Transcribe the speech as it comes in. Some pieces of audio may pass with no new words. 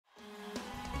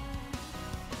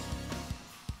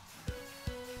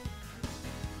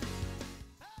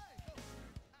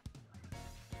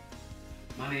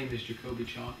My name is Jacoby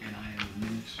Chalk and I am a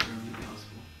minister of the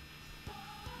gospel.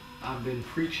 I've been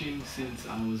preaching since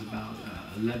I was about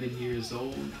 11 years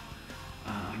old.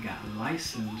 I got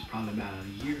licensed probably about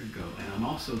a year ago, and I'm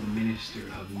also the minister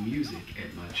of music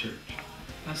at my church.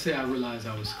 I say I realized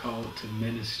I was called to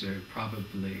minister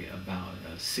probably about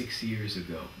 6 years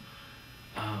ago.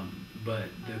 But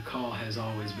the call has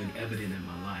always been evident in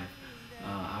my life.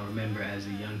 I remember as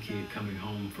a young kid coming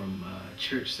home from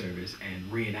church service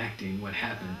and reenacting what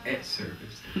happened at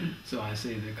service. So I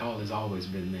say the call has always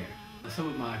been there. Some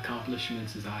of my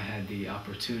accomplishments is I had the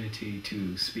opportunity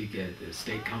to speak at the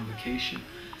state convocation.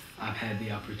 I've had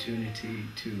the opportunity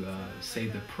to say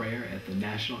the prayer at the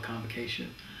national convocation.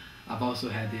 I've also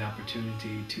had the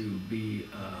opportunity to be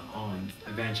on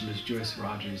Evangelist Joyce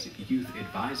Rogers' Youth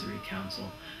Advisory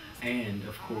Council. And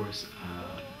of course,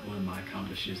 one of my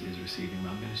accomplishments is receiving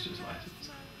my minister's license.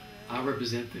 I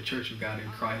represent the Church of God in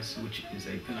Christ, which is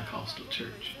a Pentecostal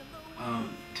church.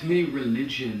 To me,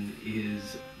 religion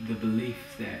is the belief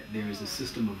that there is a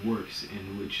system of works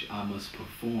in which I must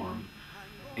perform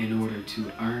in order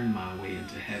to earn my way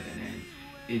into heaven. And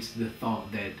it's the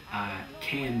thought that I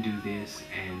can do this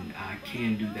and I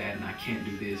can do that and I can't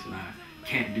do this and I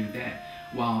can't do that.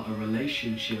 While a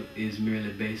relationship is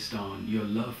merely based on your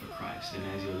love for Christ, and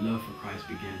as your love for Christ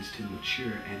begins to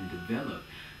mature and develop,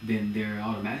 then there are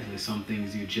automatically some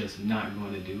things you're just not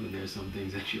going to do, and there are some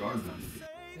things that you are going to do.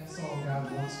 That's all God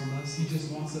wants from us. He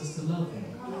just wants us to love Him.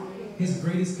 His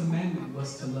greatest commandment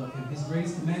was to love Him. His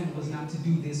greatest commandment was not to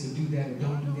do this or do that or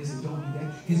don't do this or don't do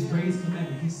that. His greatest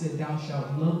commandment, He said, "Thou shalt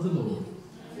love the Lord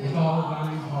with all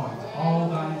thine heart, all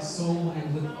thy soul,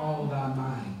 and with all thy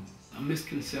mind." A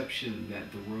misconception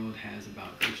that the world has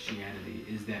about Christianity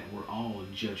is that we're all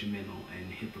judgmental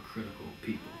and hypocritical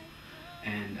people.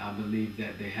 And I believe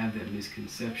that they have that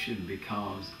misconception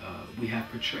because we have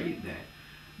portrayed that.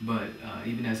 But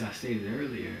even as I stated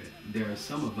earlier, there are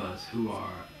some of us who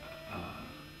are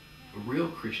real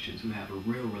Christians who have a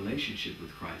real relationship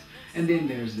with Christ. And then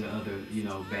there's the other,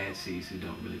 bad seeds who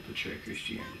don't really portray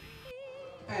Christianity.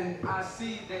 And I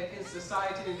see that in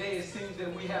society today, it seems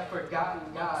that we have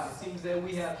forgotten God. It seems that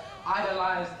we have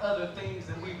idolized other things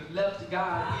and we've left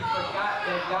God. We forgot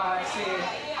that God said,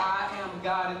 "I am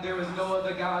God and there is no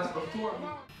other gods before me."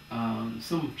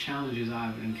 Some challenges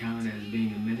I've encountered as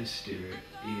being a minister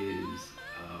is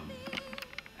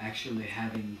actually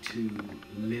having to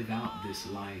live out this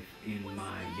life in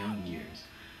my young years,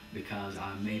 because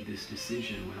I made this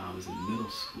decision when I was in middle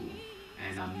school.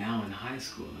 And I'm now in high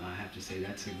school, and I have to say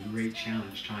that's a great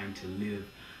challenge, trying to live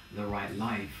the right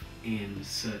life in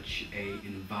such an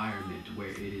environment where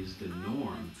it is the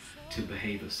norm to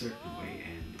behave a certain way.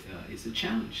 And it's a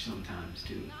challenge sometimes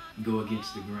to go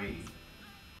against the grain.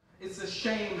 It's a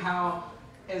shame how,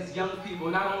 as young people,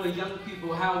 not only young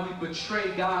people, how we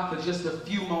betray God for just a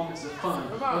few moments of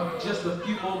fun, or just a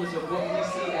few moments of what we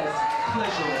see as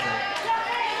pleasurable.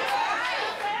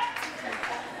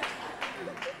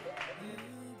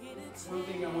 One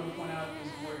thing I want to point out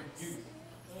is the word youth.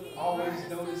 Always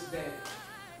notice that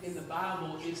in the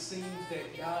Bible, it seems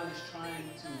that God is trying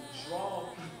to draw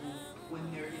people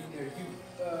when they're in their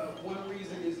youth. One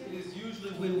reason is it is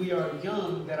usually when we are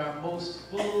young that we are most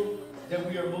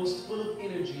full of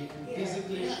energy and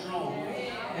physically strong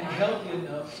and healthy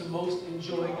enough to most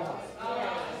enjoy God.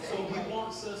 So He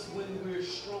wants us when we're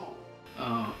strong.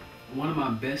 One of my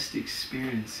best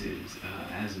experiences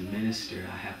as a minister,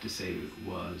 I have to say,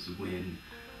 was when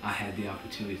I had the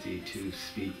opportunity to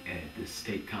speak at the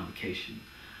state convocation.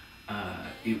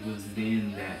 It was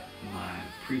then that my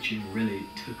preaching really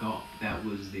took off. That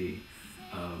was the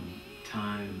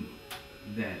time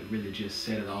that really just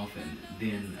set it off, and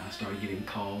then I started getting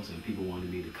calls and people wanted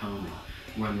me to come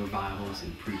and run revivals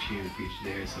and preach here and preach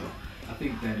there. So I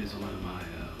think that is one of my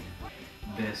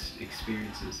best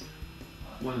experiences.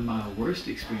 One of my worst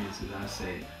experiences, I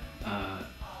say,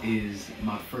 is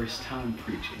my first time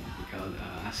preaching, because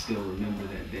I still remember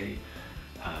that day.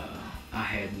 I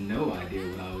had no idea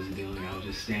what I was doing. I was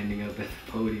just standing up at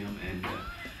the podium, and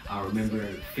I remember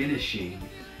finishing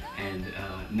and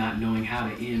not knowing how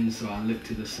to end, so I looked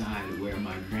to the side where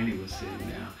my granny was sitting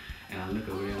down, and I look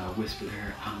over there and I whispered to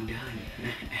her, "I'm done."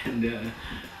 And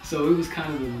so it was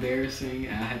kind of embarrassing,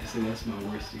 and I had to say that's my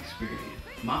worst experience.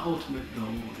 My ultimate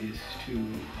goal is to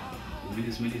win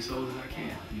as many souls as I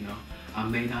can. I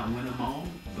may not win them all,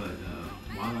 but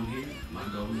while I'm here, my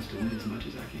goal is to win as much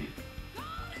as I can.